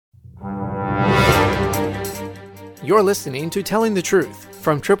You're listening to Telling the Truth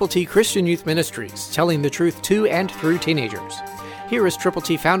from Triple T Christian Youth Ministries, telling the truth to and through teenagers. Here is Triple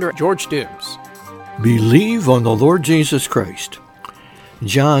T founder George Dooms. Believe on the Lord Jesus Christ.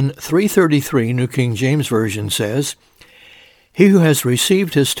 John 3:33, New King James Version says, "He who has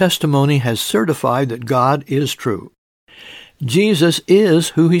received his testimony has certified that God is true." Jesus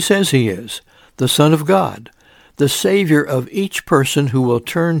is who he says he is, the Son of God, the Savior of each person who will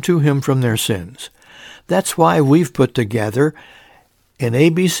turn to him from their sins. That's why we've put together in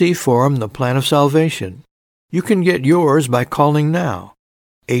ABC form the plan of salvation. You can get yours by calling now,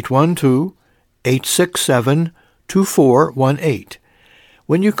 812-867-2418.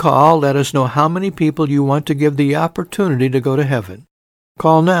 When you call, let us know how many people you want to give the opportunity to go to heaven.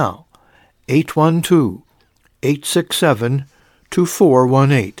 Call now,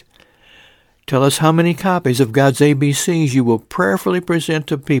 812-867-2418. Tell us how many copies of God's ABCs you will prayerfully present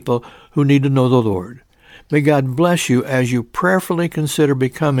to people who need to know the Lord. May God bless you as you prayerfully consider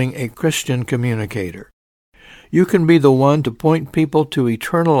becoming a Christian communicator. You can be the one to point people to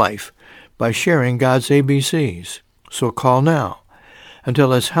eternal life by sharing God's ABCs. So call now and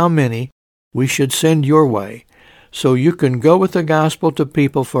tell us how many we should send your way so you can go with the gospel to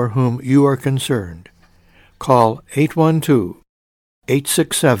people for whom you are concerned. Call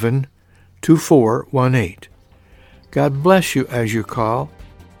 812-867-2418. God bless you as you call.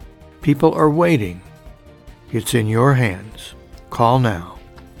 People are waiting. It's in your hands. Call now.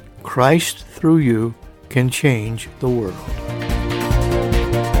 Christ, through you, can change the world.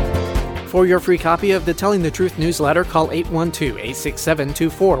 For your free copy of the Telling the Truth newsletter, call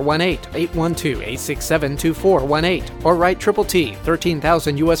 812-867-2418, 812-867-2418, or write Triple T,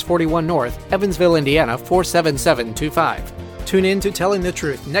 13,000 U.S. 41 North, Evansville, Indiana, 47725. Tune in to Telling the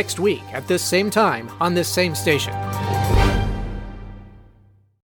Truth next week at this same time on this same station.